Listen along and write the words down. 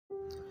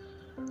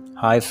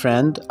Hi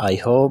friend, I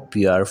hope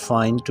you are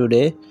fine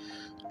today.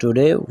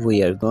 Today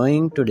we are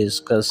going to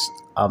discuss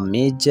a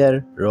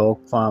major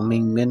rock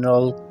forming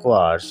mineral,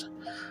 quartz.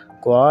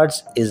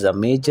 Quartz is a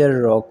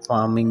major rock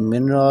forming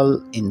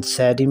mineral in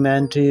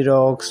sedimentary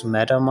rocks,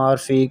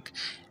 metamorphic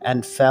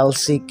and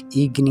felsic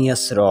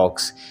igneous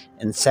rocks.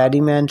 In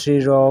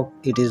sedimentary rock,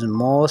 it is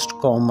most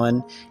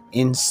common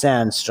in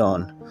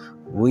sandstone.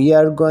 We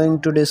are going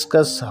to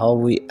discuss how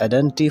we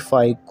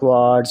identify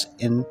quartz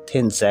in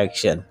thin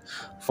section.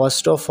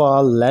 First of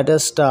all, let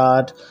us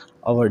start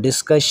our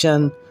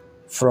discussion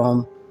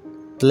from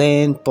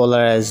plain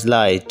polarized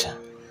light.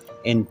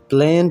 In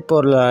plain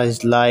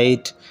polarized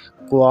light,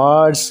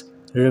 quartz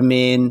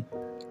remain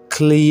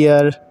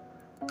clear,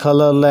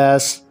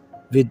 colorless,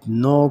 with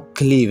no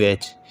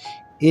cleavage.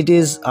 It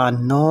is a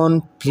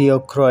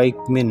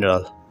non-pleochroic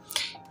mineral.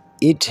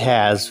 It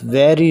has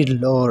very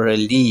low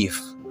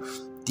relief.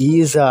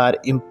 These are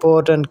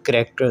important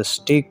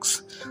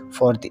characteristics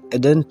for the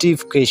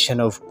identification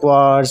of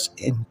quartz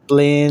in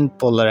plain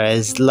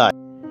polarized light.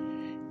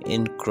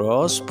 In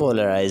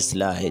cross-polarized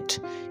light,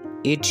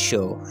 it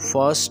shows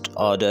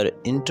first-order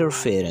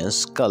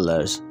interference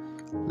colors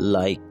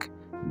like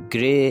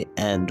gray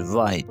and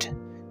white.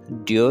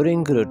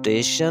 During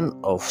rotation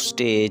of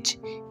stage,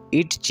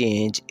 it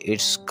changes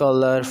its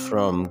color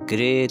from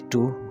gray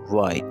to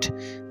white.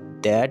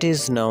 That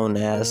is known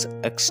as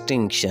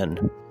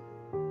extinction.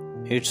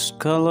 Its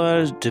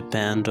colors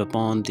depend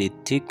upon the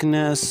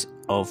thickness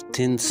of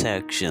thin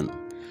section.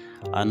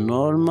 A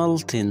normal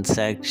thin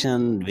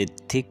section with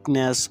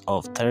thickness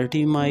of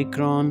 30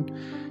 micron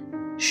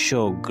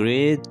show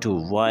gray to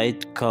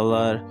white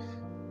color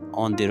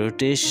on the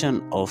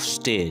rotation of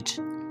stage.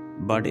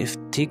 But if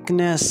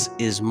thickness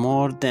is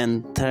more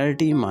than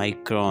 30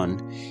 micron,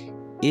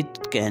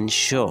 it can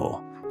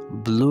show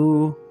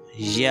blue,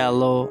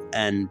 yellow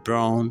and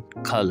brown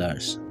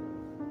colors.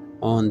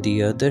 On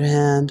the other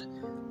hand,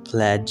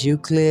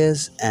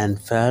 plagioclase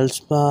and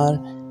feldspar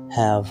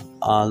have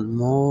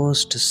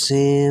almost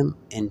same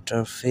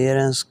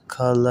interference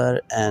color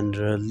and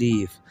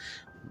relief,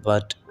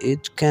 but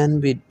it can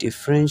be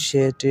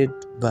differentiated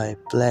by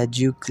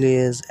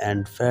plagioclase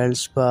and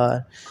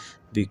feldspar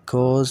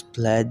because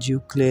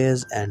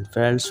plagioclase and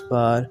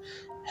feldspar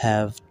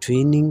have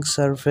twinning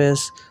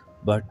surface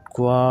but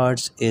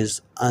quartz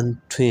is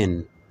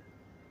untwinned.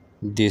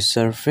 The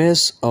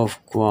surface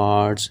of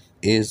quartz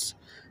is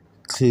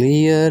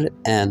clear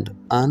and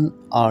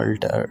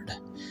unaltered.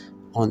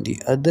 On the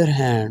other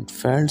hand,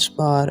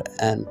 feldspar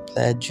and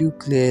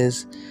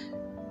plagioclase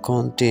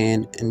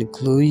contain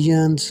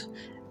inclusions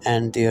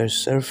and their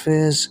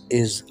surface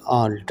is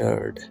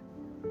altered.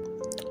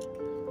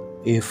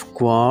 If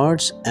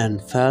quartz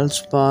and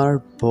feldspar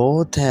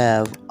both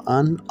have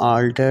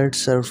unaltered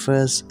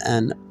surface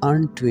and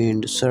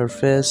untwinned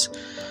surface,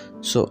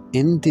 so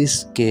in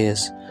this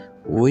case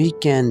we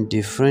can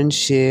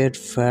differentiate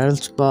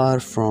feldspar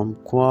from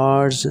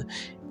quartz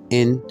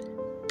in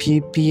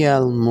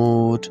PPL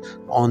mode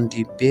on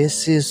the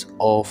basis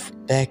of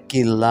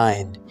Becky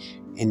line.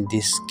 In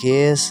this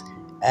case,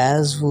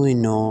 as we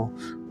know,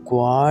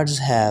 quartz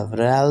have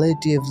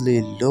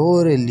relatively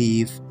low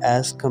relief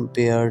as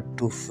compared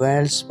to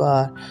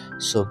feldspar,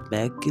 so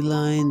Becky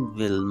line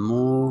will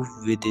move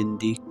within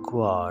the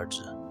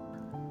quartz.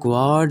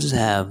 Quartz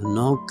have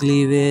no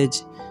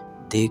cleavage.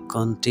 They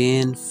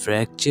contain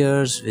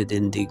fractures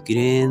within the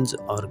grains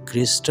or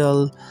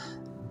crystal.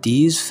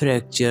 These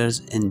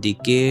fractures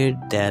indicate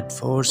that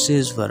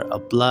forces were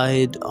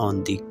applied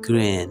on the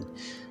grain.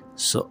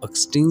 So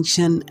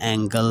extinction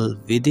angle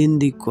within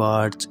the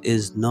quartz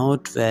is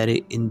not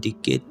very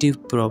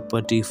indicative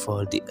property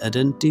for the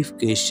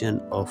identification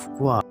of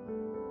quartz.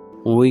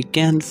 We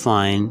can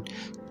find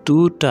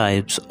two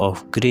types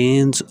of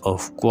grains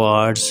of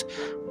quartz: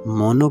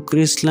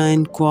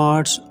 monocrystalline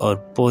quartz or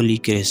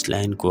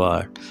polycrystalline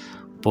quartz.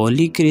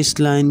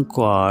 Polycrystalline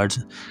quartz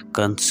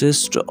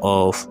consists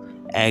of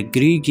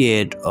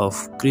aggregate of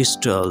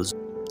crystals.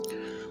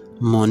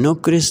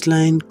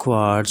 Monocrystalline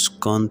quartz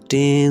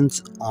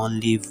contains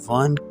only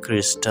one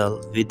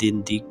crystal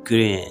within the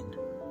grain.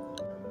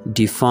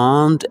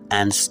 Deformed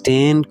and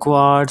stained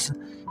quartz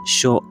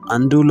show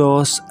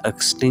undulose,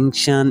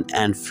 extinction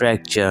and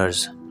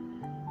fractures.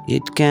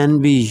 It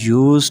can be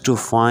used to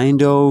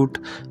find out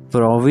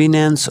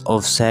provenance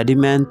of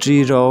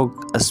sedimentary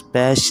rock,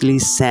 especially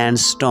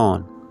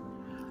sandstone.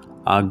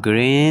 A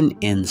grain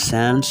in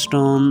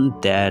sandstone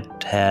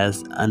that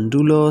has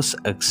undulose,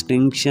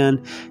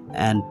 extinction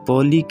and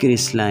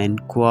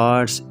polycrystalline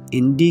quartz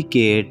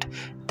indicate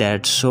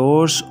that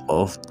source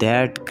of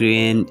that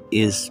grain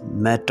is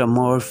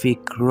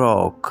metamorphic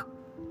rock.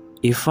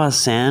 If a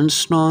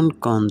sandstone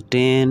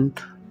contains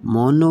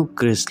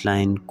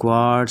monocrystalline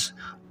quartz,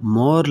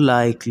 more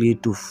likely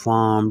to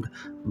formed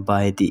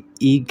by the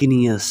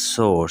igneous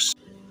source.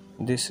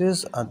 This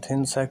is a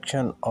thin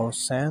section of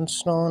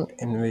sandstone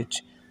in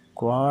which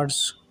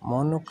quartz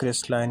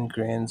monocrystalline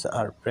grains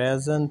are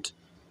present,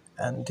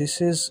 and this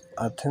is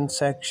a thin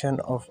section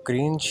of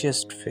green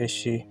schist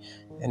facies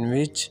in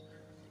which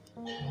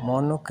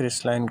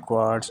monocrystalline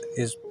quartz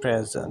is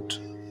present.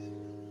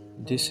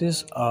 This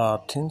is a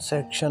thin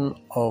section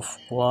of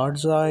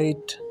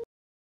quartzite